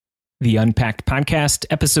The Unpacked Podcast,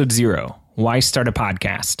 Episode 0, Why Start a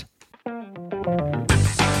Podcast?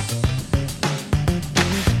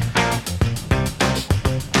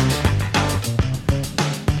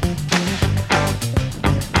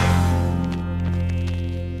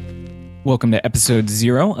 Welcome to Episode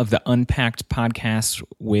 0 of the Unpacked Podcast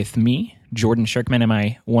with me, Jordan Shirkman, and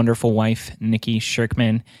my wonderful wife, Nikki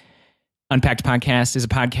Shirkman. Unpacked Podcast is a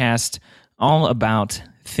podcast all about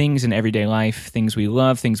things in everyday life, things we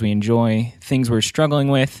love, things we enjoy, things we're struggling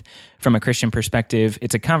with from a Christian perspective.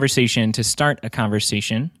 It's a conversation to start a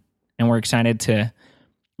conversation, and we're excited to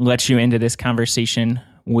let you into this conversation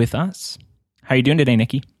with us. How are you doing today,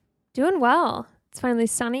 Nikki? Doing well. It's finally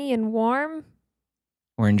sunny and warm.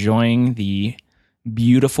 We're enjoying the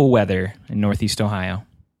beautiful weather in Northeast Ohio.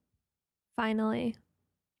 Finally.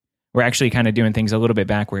 We're actually kind of doing things a little bit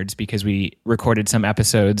backwards because we recorded some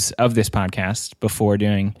episodes of this podcast before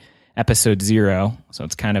doing episode 0. So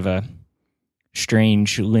it's kind of a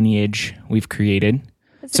strange lineage we've created.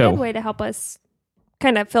 It's a good way to help us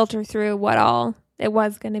kind of filter through what all it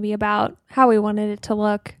was going to be about, how we wanted it to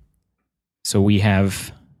look. So we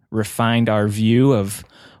have refined our view of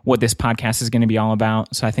what this podcast is going to be all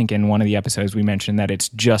about. So I think in one of the episodes we mentioned that it's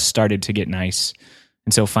just started to get nice.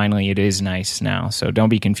 And so finally it is nice now. So don't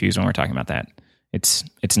be confused when we're talking about that. It's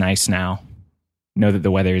nice now. Know that the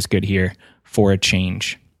weather is good here for a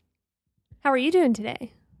change. How are you doing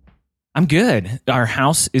today? I'm good. Our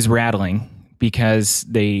house is rattling because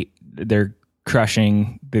they're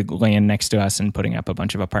crushing the land next to us and putting up a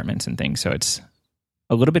bunch of apartments and things. So it's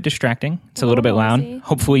a little bit distracting. It's a little bit loud. Noisy.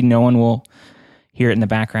 Hopefully no one will hear it in the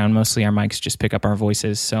background. Mostly our mics just pick up our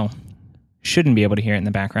voices, so shouldn't be able to hear it in the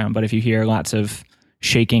background. But if you hear lots of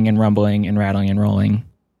shaking and rumbling and rattling and rolling,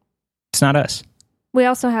 it's not us. We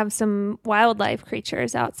also have some wildlife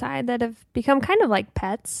creatures outside that have become kind of like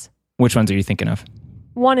pets. Which ones are you thinking of?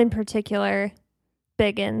 One in particular,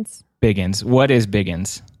 Biggins. Biggins. What is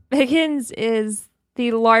Biggins? Biggins is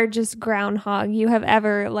the largest groundhog you have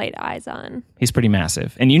ever laid eyes on. He's pretty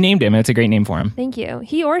massive. And you named him. It's a great name for him. Thank you.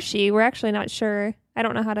 He or she, we're actually not sure. I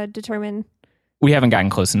don't know how to determine. We haven't gotten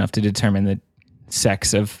close enough to determine the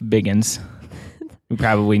sex of Biggins. We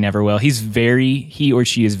probably never will. He or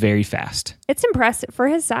she is very fast. It's impressive for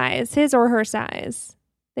his size, his or her size.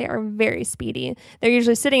 They are very speedy. They're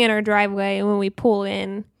usually sitting in our driveway, and when we pull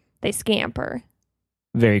in, they scamper.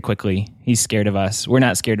 Very quickly. He's scared of us. We're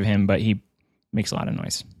not scared of him, but he makes a lot of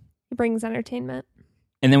noise. He brings entertainment.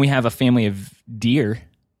 And then we have a family of deer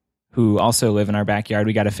who also live in our backyard.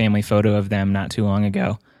 We got a family photo of them not too long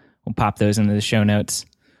ago. We'll pop those into the show notes.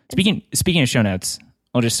 Speaking of show notes,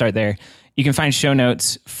 I'll just start there. You can find show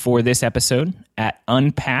notes for this episode at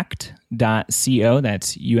unpacked.co.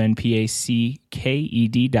 That's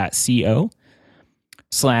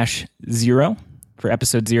unpacked.co/0 for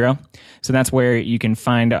episode 0. So that's where you can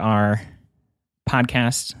find our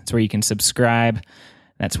podcast. That's where you can subscribe.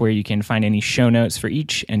 That's where you can find any show notes for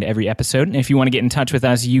each and every episode. And if you want to get in touch with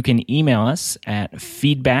us, you can email us at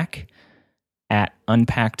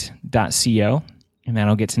feedback@unpacked.co. And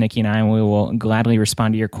that'll get to Nikki and I, and we will gladly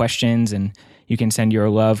respond to your questions, and you can send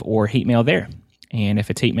your love or hate mail there. And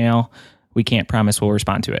if it's hate mail, we can't promise we'll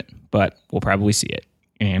respond to it, but we'll probably see it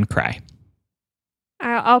and cry.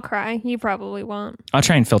 I'll cry. You probably won't. I'll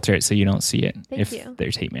try and filter it so you don't see it if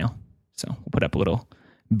there's hate mail. So we'll put up a little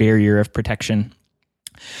barrier of protection.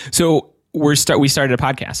 So we started a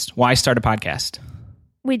podcast. Why start a podcast?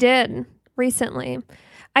 We did recently.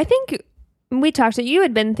 I think we talked to you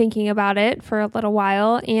had been thinking about it for a little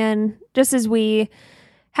while, and just as we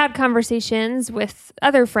had conversations with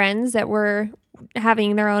other friends that were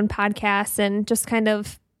having their own podcasts and just kind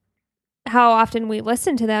of how often we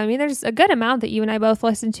listen to them. I mean, there's a good amount that you and I both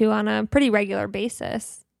listen to on a pretty regular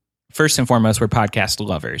basis. First and foremost, we're podcast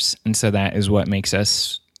lovers, and so that is what makes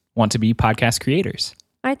us want to be podcast creators.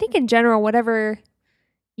 I think in general, whatever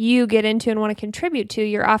you get into and want to contribute to,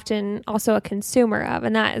 you're often also a consumer of,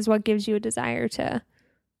 and that is what gives you a desire to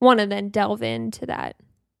want to then delve into that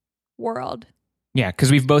world. Yeah, because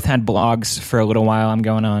we've both had blogs for a little while. I'm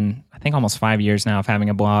going on, I think, almost 5 years now of having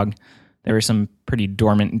a blog. There were some pretty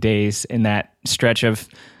dormant days in that stretch of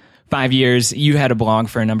 5 years. You had a blog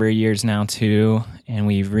for a number of years now too, and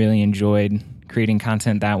we've really enjoyed creating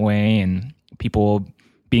content that way, and people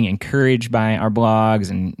being encouraged by our blogs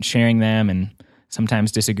and sharing them and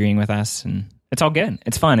sometimes disagreeing with us, and it's all good.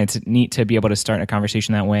 It's fun. It's neat to be able to start a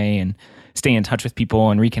conversation that way and stay in touch with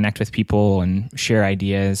people and reconnect with people and share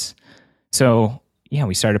ideas. So yeah,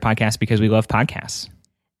 we started a podcast because we love podcasts.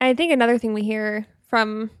 I think another thing we hear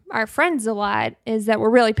from our friends a lot is that we're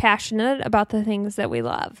really passionate about the things that we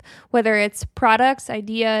love, whether it's products,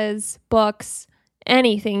 ideas, books,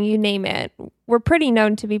 anything, you name it. We're pretty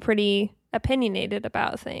known to be pretty opinionated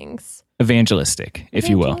about things. Evangelistic, if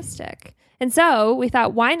you will. Evangelistic. And so we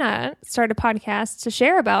thought, why not start a podcast to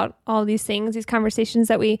share about all these things, these conversations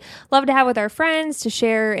that we love to have with our friends, to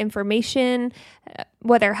share information,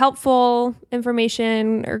 whether helpful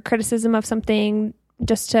information or criticism of something,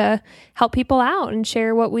 just to help people out and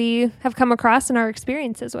share what we have come across and our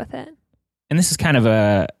experiences with it. And this is kind of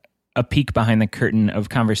a peek behind the curtain of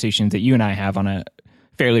conversations that you and I have on a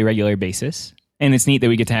fairly regular basis. And it's neat that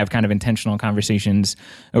we get to have kind of intentional conversations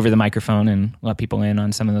over the microphone and let people in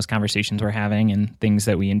on some of those conversations we're having and things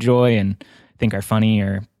that we enjoy and think are funny,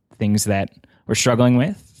 or things that we're struggling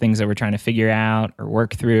with, things that we're trying to figure out or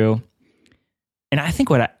work through. And I think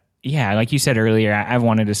like you said earlier, I've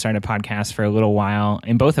wanted to start a podcast for a little while.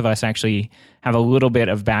 And both of us actually have a little bit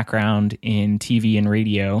of background in TV and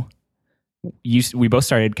radio. We both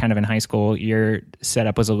started kind of in high school. Your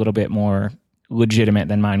setup was a little bit more legitimate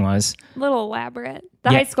than mine was. A little elaborate. The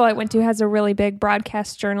high school I went to has a really big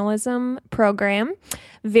broadcast journalism program,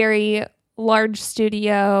 very large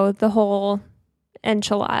studio, the whole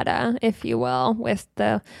enchilada, if you will, with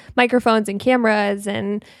the microphones and cameras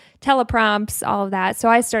and teleprompts, all of that. So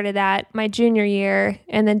I started that my junior year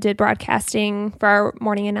and then did broadcasting for our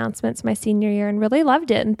morning announcements my senior year and really loved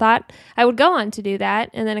it and thought I would go on to do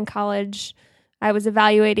that. And then in college, I was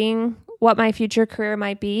evaluating what my future career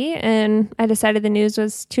might be, and I decided the news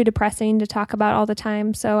was too depressing to talk about all the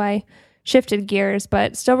time, so I shifted gears,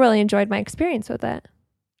 but still really enjoyed my experience with it.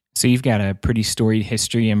 So you've got a pretty storied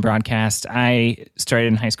history in broadcast. I started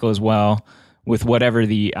in high school as well with whatever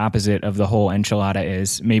the opposite of the whole enchilada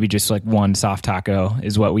is. Maybe just like one soft taco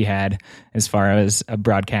is what we had as far as a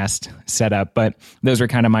broadcast setup, but those were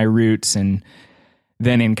kind of my roots. And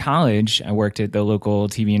then in college, I worked at the local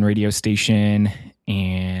TV and radio station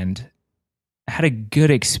and had a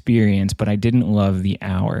good experience, but I didn't love the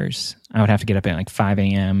hours. I would have to get up at like 5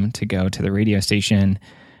 a.m. to go to the radio station,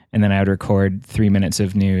 and then I would record 3 minutes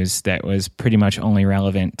of news that was pretty much only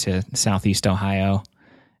relevant to Southeast Ohio.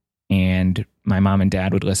 And my mom and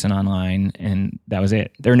dad would listen online, and that was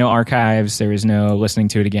it. There were no archives. There was no listening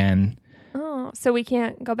to it again. Oh, so we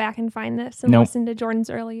can't go back and find this and listen to Jordan's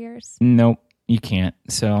early years? Nope, you can't.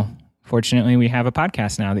 So fortunately, we have a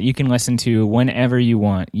podcast now that you can listen to whenever you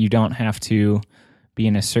want. You don't have to be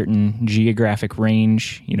in a certain geographic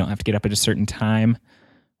range. You don't have to get up at a certain time.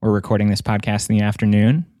 We're recording this podcast in the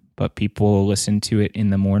afternoon, but people listen to it in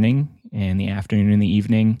the morning, in the afternoon, in the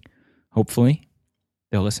evening. Hopefully,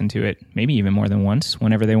 they'll listen to it maybe even more than once,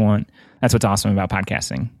 whenever they want. That's what's awesome about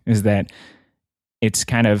podcasting, is that it's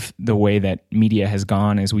kind of the way that media has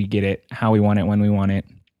gone, is we get it how we want it, when we want it.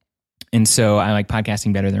 And so I like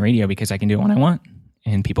podcasting better than radio because I can do it when I want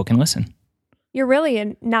and people can listen. You're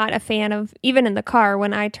really not a fan of, even in the car,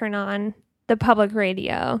 when I turn on the public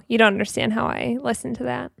radio, you don't understand how I listen to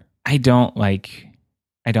that. I don't like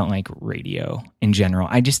radio in general.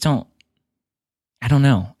 I don't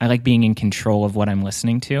know. I like being in control of what I'm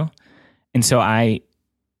listening to. And so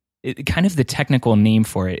kind of the technical name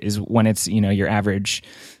for it is when it's, your average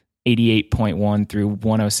 88.1 through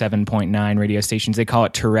 107.9 radio stations. They call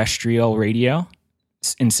it terrestrial radio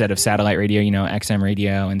instead of satellite radio, XM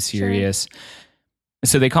radio and Sirius. Sure.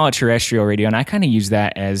 So they call it terrestrial radio. And I kind of use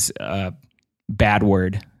that as a bad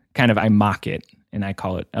word. I mock it and I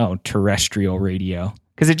call it, terrestrial radio.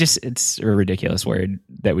 Because it's a ridiculous word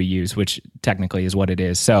that we use, which technically is what it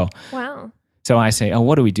is. So, wow. So I say,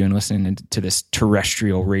 what are we doing listening to this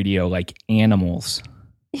terrestrial radio like animals?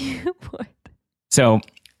 What? So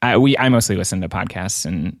I mostly listen to podcasts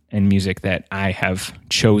and music that I have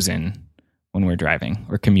chosen when we're driving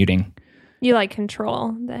or commuting. You like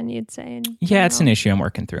control, then you'd say. Yeah, it's an issue I'm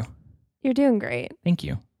working through. You're doing great. Thank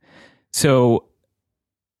you. So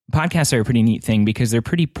podcasts are a pretty neat thing because they're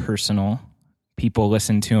pretty personal. People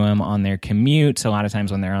listen to them on their commutes, a lot of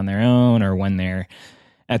times when they're on their own or when they're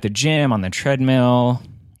at the gym, on the treadmill,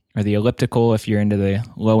 or the elliptical if you're into the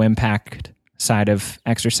low impact side of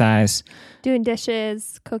exercise. Doing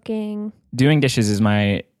dishes, cooking. Doing dishes is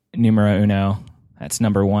my numero uno. That's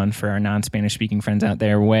number one for our non-Spanish speaking friends out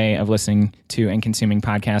there, way of listening to and consuming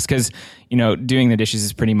podcasts. Because, doing the dishes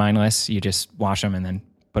is pretty mindless. You just wash them and then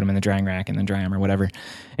put them in the drying rack and then dry them or whatever.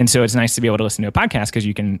 And so it's nice to be able to listen to a podcast because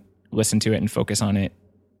you can listen to it and focus on it,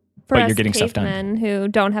 but you're getting stuff done. For us who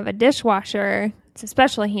don't have a dishwasher, it's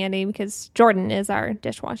especially handy because Jordan is our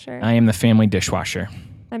dishwasher. I am the family dishwasher.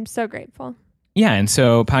 I'm so grateful. Yeah, and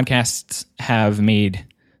so podcasts have made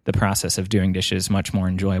the process of doing dishes much more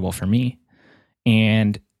enjoyable for me.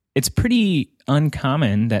 And it's pretty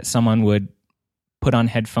uncommon that someone would put on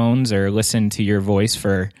headphones or listen to your voice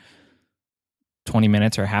for 20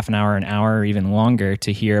 minutes or half an hour, an hour, or even longer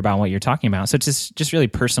to hear about what you're talking about. So it's just really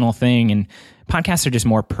personal thing. And podcasts are just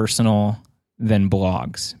more personal than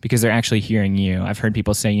blogs because they're actually hearing you. I've heard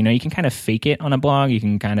people say, you can kind of fake it on a blog. You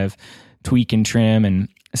can kind of tweak and trim and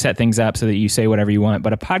set things up so that you say whatever you want.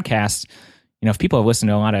 But a podcast, if people have listened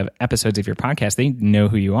to a lot of episodes of your podcast, they know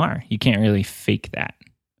who you are. You can't really fake that.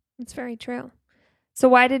 That's very true. So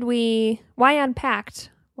why Unpacked?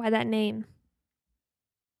 Why that name?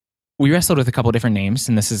 We wrestled with a couple different names,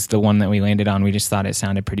 and this is the one that we landed on. We just thought it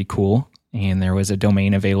sounded pretty cool, and there was a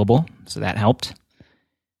domain available, so that helped.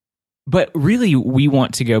 But really, we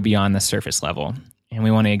want to go beyond the surface level, and we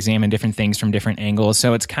want to examine different things from different angles.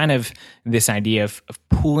 So it's kind of this idea of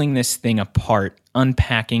pulling this thing apart,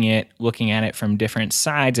 unpacking it, looking at it from different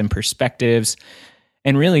sides and perspectives,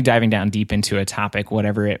 and really diving down deep into a topic,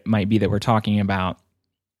 whatever it might be that we're talking about.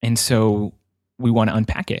 And so we want to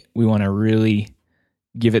unpack it. We want to really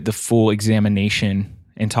give it the full examination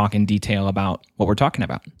and talk in detail about what we're talking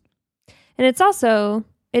about. And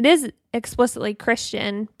it is explicitly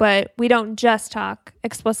Christian, but we don't just talk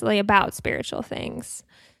explicitly about spiritual things.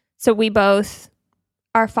 So we both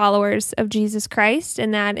are followers of Jesus Christ,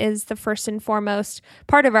 and that is the first and foremost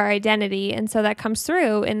part of our identity. And so that comes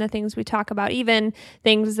through in the things we talk about, even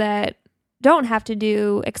things that don't have to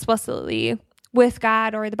do explicitly with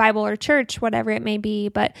God or the Bible or church, whatever it may be.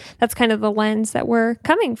 But that's kind of the lens that we're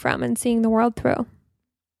coming from and seeing the world through.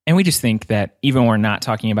 And we just think that even when we're not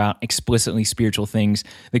talking about explicitly spiritual things,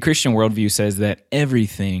 the Christian worldview says that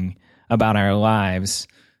everything about our lives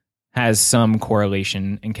has some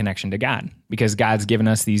correlation and connection to God, because God's given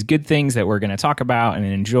us these good things that we're going to talk about and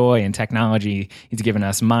enjoy, and technology. He's given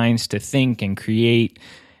us minds to think and create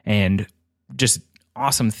and just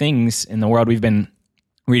awesome things in the world. We've been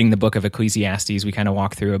reading the book of Ecclesiastes. We kind of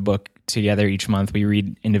walk through a book together each month. We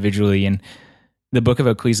read individually, and the book of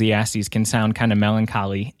Ecclesiastes can sound kind of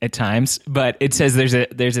melancholy at times, but it says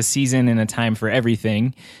there's a season and a time for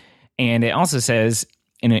everything. And it also says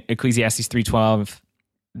in Ecclesiastes 3:12,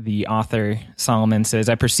 the author Solomon says,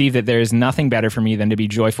 "I perceive that there is nothing better for me than to be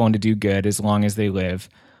joyful and to do good as long as they live.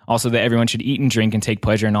 Also that everyone should eat and drink and take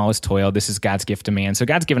pleasure in all his toil. This is God's gift to man." So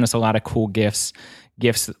God's given us a lot of cool gifts.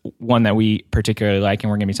 One that we particularly like, and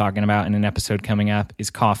we're going to be talking about in an episode coming up, is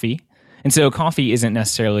coffee. And so coffee isn't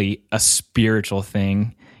necessarily a spiritual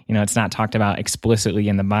thing. It's not talked about explicitly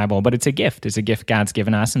in the Bible, but it's a gift. It's a gift God's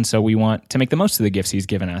given us, and so we want to make the most of the gifts he's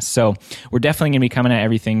given us. So we're definitely going to be coming at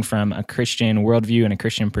everything from a Christian worldview and a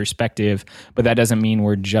Christian perspective, but that doesn't mean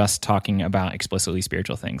we're just talking about explicitly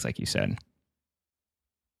spiritual things, like you said.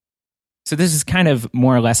 So this is kind of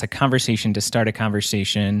more or less a conversation to start a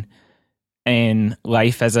conversation in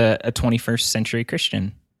life as a 21st century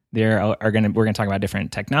Christian. We're going to talk about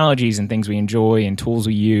different technologies and things we enjoy and tools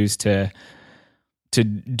we use to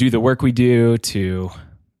do the work we do, to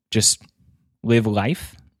just live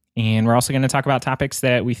life. And we're also going to talk about topics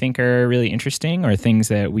that we think are really interesting, or things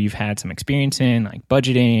that we've had some experience in, like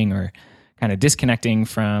budgeting or kind of disconnecting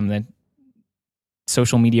from the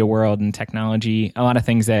social media world and technology. A lot of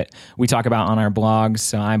things that we talk about on our blogs.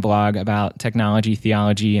 So I blog about technology,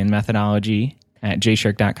 theology, and methodology at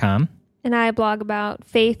jshirk.com. And I blog about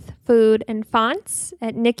faith, food, and fonts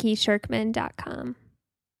at nikkishirkman.com.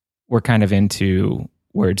 We're kind of into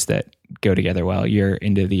words that go together well. You're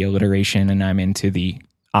into the alliteration, and I'm into the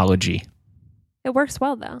ology. It works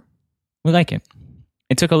well, though. We like it.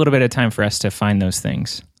 It took a little bit of time for us to find those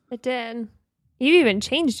things. It did. You even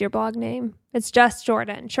changed your blog name. It's just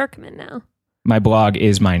Jordan Shirkman now. My blog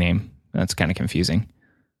is my name. That's kind of confusing.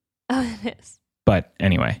 Oh, it is. But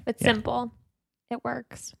anyway. It's simple. It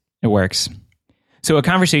works. It works. So a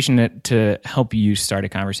conversation to help you start a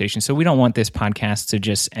conversation. So we don't want this podcast to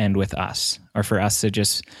just end with us, or for us to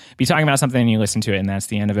just be talking about something and you listen to it and that's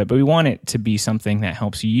the end of it. But we want it to be something that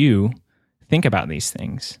helps you think about these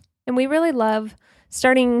things. And we really love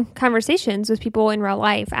starting conversations with people in real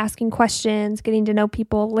life, asking questions, getting to know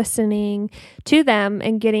people, listening to them,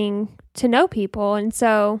 and getting to know people. And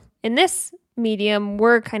so in this medium,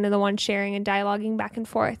 we're kind of the one sharing and dialoguing back and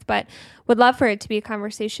forth, but would love for it to be a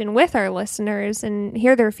conversation with our listeners and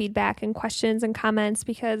hear their feedback and questions and comments,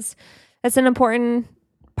 because it's an important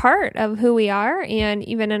part of who we are. And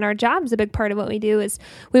even in our jobs, a big part of what we do is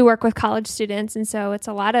we work with college students. And so it's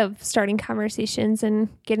a lot of starting conversations and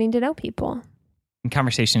getting to know people. And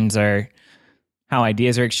conversations are how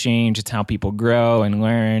ideas are exchanged. It's how people grow and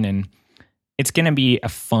learn, and it's going to be a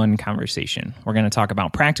fun conversation. We're going to talk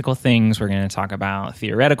about practical things. We're going to talk about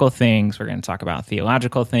theoretical things. We're going to talk about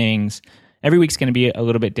theological things. Every week's going to be a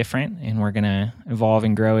little bit different, and we're going to evolve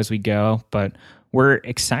and grow as we go. But we're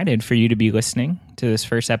excited for you to be listening to this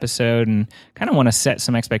first episode and kind of want to set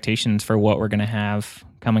some expectations for what we're going to have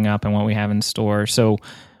coming up and what we have in store. So,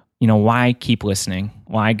 why keep listening?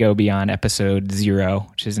 Why go beyond episode 0,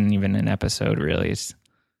 which isn't even an episode really? It's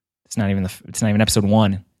not even episode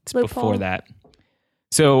 1. It's Loophole. Before that.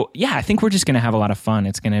 So yeah, I think we're just going to have a lot of fun.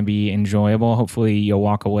 It's going to be enjoyable. Hopefully you'll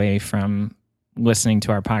walk away from listening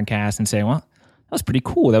to our podcast and say, well, that was pretty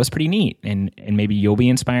cool. That was pretty neat. And maybe you'll be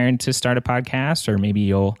inspired to start a podcast, or maybe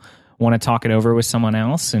you'll want to talk it over with someone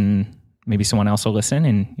else, and maybe someone else will listen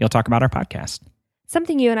and you'll talk about our podcast.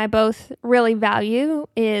 Something you and I both really value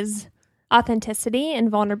is authenticity and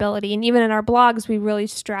vulnerability. And even in our blogs, we really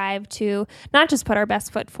strive to not just put our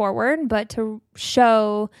best foot forward, but to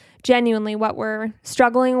show genuinely what we're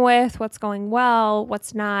struggling with, what's going well,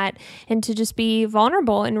 what's not, and to just be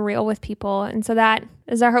vulnerable and real with people. And so that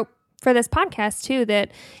is our hope for this podcast too,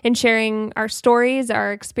 that in sharing our stories,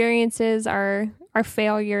 our experiences, our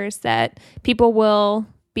failures, that people will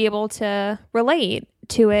be able to relate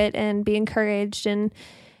to it and be encouraged and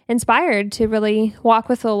inspired to really walk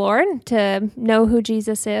with the Lord, to know who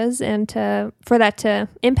Jesus is, and for that to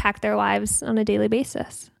impact their lives on a daily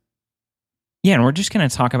basis. Yeah, and we're just going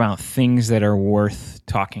to talk about things that are worth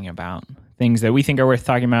talking about, things that we think are worth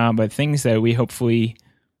talking about, but things that we hopefully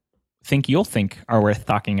think you'll think are worth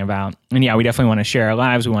talking about. And yeah, we definitely want to share our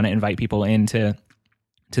lives. We want to invite people into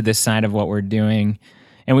this side of what we're doing,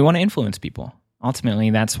 and we want to influence people. Ultimately,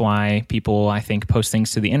 that's why people, I think, post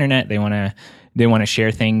things to the internet. They want to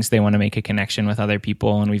share things. They want to make a connection with other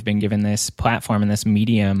people. And we've been given this platform and this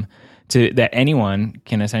medium that anyone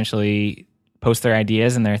can essentially post their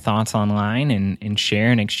ideas and their thoughts online and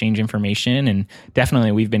share and exchange information. And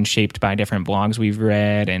definitely we've been shaped by different blogs we've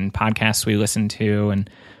read and podcasts we listen to. And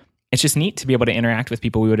it's just neat to be able to interact with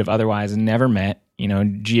people we would have otherwise never met.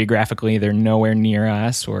 Geographically, they're nowhere near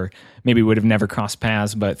us, or maybe would have never crossed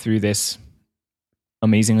paths, but through this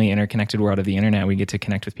amazingly interconnected world of the internet, we get to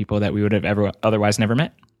connect with people that we would have otherwise never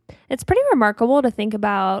met. It's pretty remarkable to think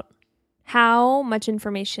about how much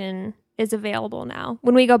information is available now.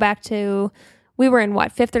 When we go back to, we were in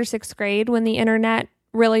 5th or 6th grade when the internet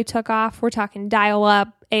really took off. We're talking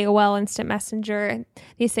dial-up, AOL Instant Messenger,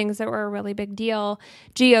 these things that were a really big deal.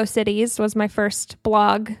 GeoCities was my first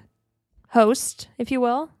blog host, if you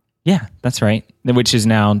will. Yeah, that's right. Which is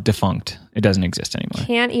now defunct. It doesn't exist anymore.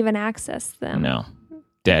 Can't even access them. No.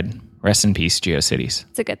 Dead. Rest in peace, GeoCities.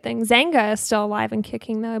 It's a good thing. Xanga is still alive and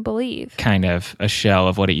kicking, though, I believe. Kind of a shell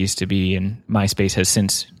of what it used to be, and MySpace has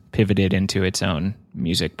since pivoted into its own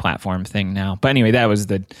music platform thing now. But anyway, that was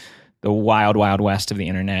the wild, wild west of the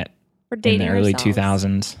internet in the early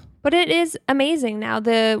 2000s. But it is amazing now,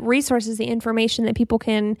 the resources, the information that people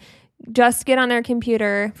can just get on their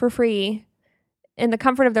computer for free in the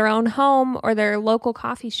comfort of their own home or their local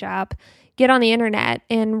coffee shop, get on the internet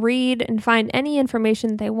and read and find any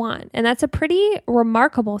information they want. And that's a pretty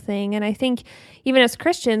remarkable thing. And I think even as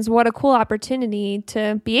Christians, what a cool opportunity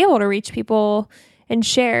to be able to reach people and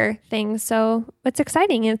share things. So it's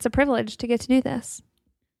exciting and it's a privilege to get to do this.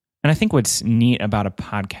 And I think what's neat about a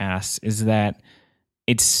podcast is that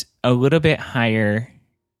it's a little bit higher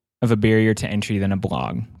of a barrier to entry than a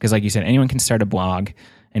blog. Because like you said, anyone can start a blog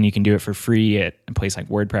and you can do it for free at a place like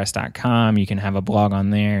WordPress.com. You can have a blog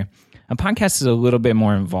on there. A podcast is a little bit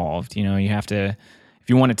more involved. You have to, if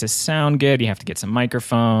you want it to sound good, you have to get some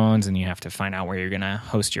microphones and you have to find out where you're going to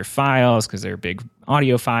host your files because they're big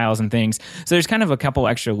audio files and things. So there's kind of a couple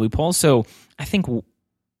extra loopholes. So I think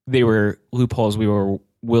they were loopholes we were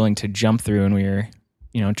willing to jump through, and we were,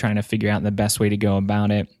 trying to figure out the best way to go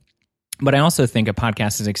about it. But I also think a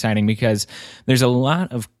podcast is exciting because there's a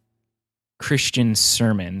lot of Christian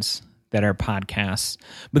sermons that are podcasts,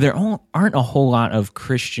 but there aren't a whole lot of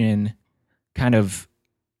Christian kind of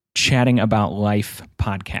chatting about life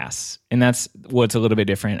podcasts. And that's what's a little bit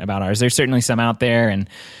different about ours. There's certainly some out there, and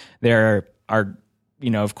there are,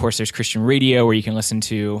 of course, there's Christian radio where you can listen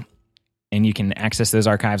to and you can access those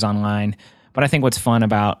archives online. But I think what's fun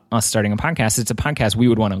about us starting a podcast, it's a podcast we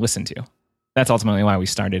would want to listen to. That's ultimately why we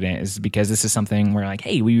started it, is because this is something we're like,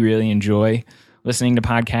 hey, we really enjoy listening to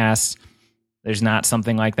podcasts. There's not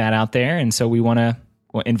something like that out there. And so we want to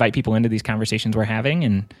invite people into these conversations we're having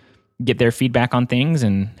and get their feedback on things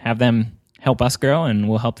and have them help us grow, and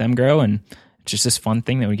we'll help them grow. And it's just this fun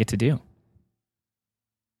thing that we get to do.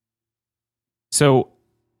 So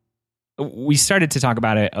we started to talk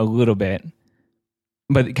about it a little bit,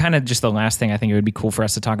 but kind of just the last thing I think it would be cool for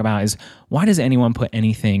us to talk about is, why does anyone put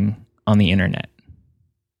anything on the internet?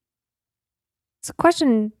 It's a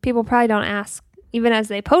question people probably don't ask even as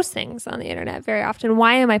they post things on the internet very often.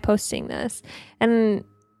 Why am I posting this? And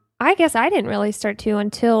I guess I didn't really start to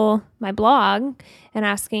until my blog and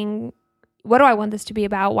asking, what do I want this to be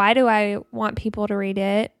about? Why do I want people to read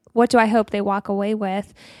it? What do I hope they walk away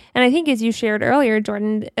with? And I think as you shared earlier,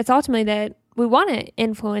 Jordan, it's ultimately that we want to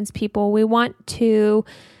influence people. We want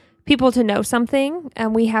people to know something,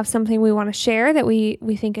 and we have something we want to share that we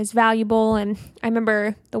think is valuable. And I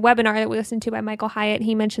remember the webinar that we listened to by Michael Hyatt.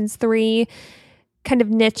 He mentions 3 kind of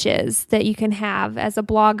niches that you can have as a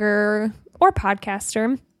blogger or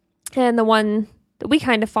podcaster. And the one that we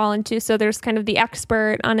kind of fall into, so there's kind of the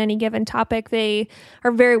expert on any given topic. They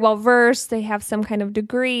are very well versed. They have some kind of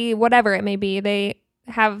degree, whatever it may be. They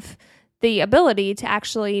have the ability to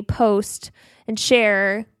actually post and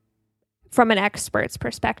share from an expert's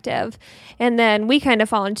perspective. And then we kind of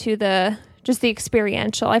fall into the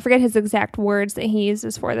experiential. I forget his exact words that he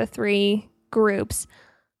uses for the 3 groups.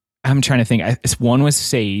 I'm trying to think. One was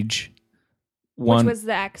Sage. Which was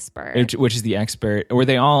the expert. Which is the expert. Did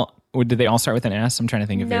they all start with an S? I'm trying to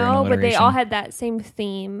think of their own alliteration. No, but they all had that same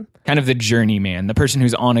theme. Kind of the journeyman, the person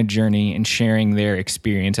who's on a journey and sharing their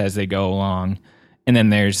experience as they go along. And then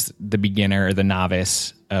there's the beginner or the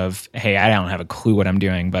novice of, hey, I don't have a clue what I'm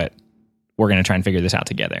doing, but we're going to try and figure this out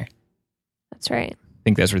together. That's right. I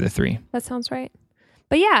think those were the 3. That sounds right.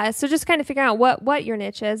 But yeah, so just kind of figuring out what your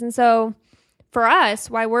niche is. And so for us,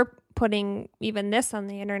 why we're putting even this on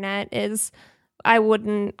the internet is I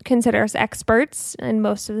wouldn't consider us experts in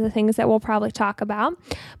most of the things that we'll probably talk about,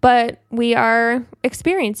 but we are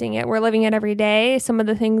experiencing it. We're living it every day. Some of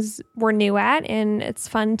the things we're new at, and it's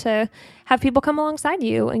fun to have people come alongside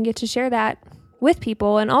you and get to share that with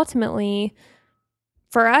people. And ultimately,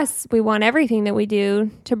 for us, we want everything that we do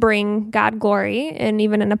to bring God glory. And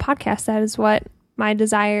even in a podcast, that is what my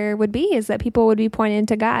desire would be, is that people would be pointed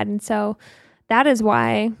to God. And so that is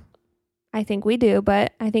why I think we do,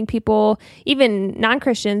 but I think people, even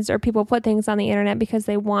non-Christians, or people put things on the internet because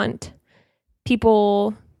they want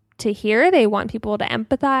people to hear, they want people to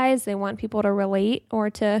empathize, they want people to relate or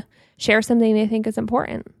to share something they think is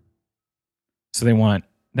important. So they want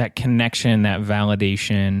that connection, that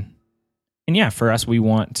validation. And yeah, for us, we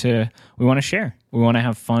want to share. We want to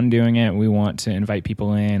have fun doing it. We want to invite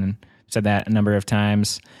people in, and I've said that a number of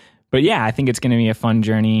times. But yeah, I think it's going to be a fun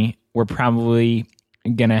journey. We're probably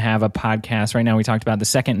going to have a podcast. Right now, we talked about the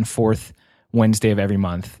 2nd and 4th Wednesday of every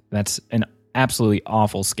month. That's an absolutely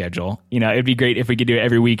awful schedule. It'd be great if we could do it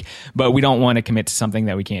every week, but we don't want to commit to something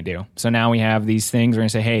that we can't do. So now we have these things. We're going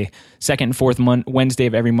to say, hey, 2nd and 4th Wednesday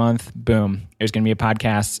of every month, boom, there's going to be a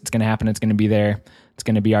podcast. It's going to happen. It's going to be there. It's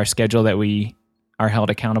going to be our schedule that we are held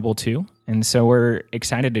accountable to. And so we're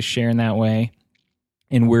excited to share in that way.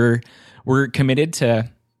 And we're committed to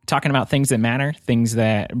talking about things that matter, things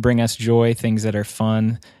that bring us joy, things that are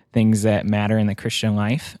fun, things that matter in the Christian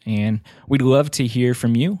life. And we'd love to hear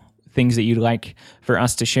from you, things that you'd like for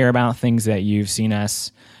us to share about, things that you've seen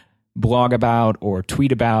us blog about or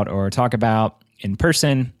tweet about or talk about in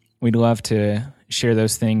person. We'd love to share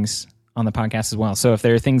those things on the podcast as well. So if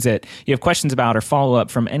there are things that you have questions about or follow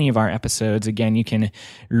up from any of our episodes, again, you can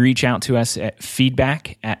reach out to us at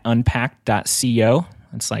feedback@unpacked.co.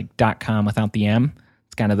 It's like .com without the M.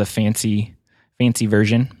 It's kind of the fancy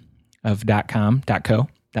version of .co.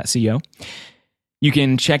 You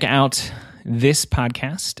can check out this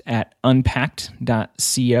podcast at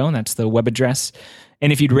unpacked.co. That's the web address.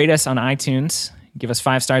 And if you'd rate us on iTunes, give us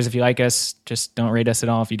 5 stars if you like us. Just don't rate us at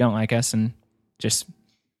all if you don't like us, and just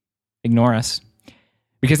ignore us,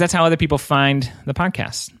 because that's how other people find the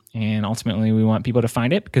podcast. And ultimately, we want people to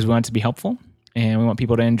find it because we want it to be helpful, and we want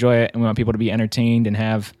people to enjoy it, and we want people to be entertained and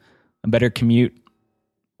have a better commute.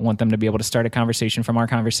 We want them to be able to start a conversation from our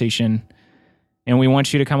conversation. And we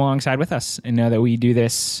want you to come alongside with us and know that we do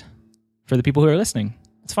this for the people who are listening.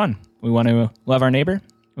 It's fun. We want to love our neighbor.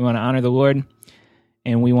 We want to honor the Lord,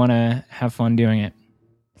 and we want to have fun doing it.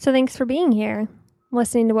 So thanks for being here,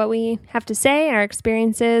 listening to what we have to say, our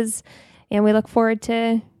experiences, and we look forward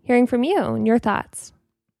to hearing from you and your thoughts.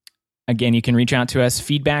 Again, you can reach out to us,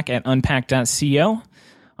 feedback@unpacked.co.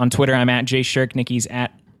 On Twitter, I'm at jshirk. Nikki's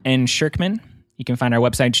at nshirkman. You can find our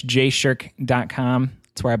website, jshirk.com.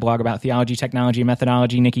 It's where I blog about theology, technology, and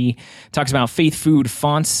methodology. Nikki talks about faith, food,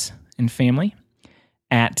 fonts, and family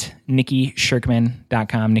at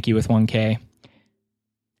nikkishirkman.com. Nikki with 1K.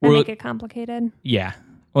 I make it complicated. Yeah.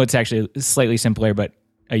 Well, it's actually slightly simpler, but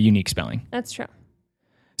a unique spelling. That's true.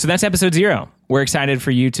 So that's episode 0. We're excited for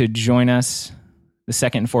you to join us the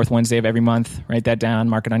 2nd and 4th Wednesday of every month. Write that down,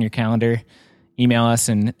 mark it on your calendar, email us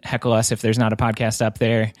and heckle us if there's not a podcast up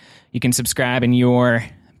there. You can subscribe in your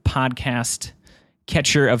podcast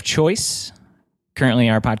catcher of choice. Currently,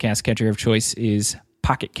 our podcast catcher of choice is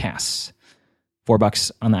Pocket Casts.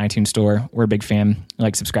 $4 on the iTunes store. We're a big fan. I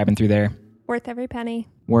like subscribing through there. Worth every penny.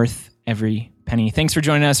 Worth every penny. Thanks for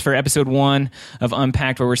joining us for episode 1 of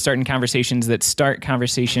Unpacked, where we're starting conversations that start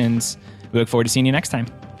conversations. We look forward to seeing you next time.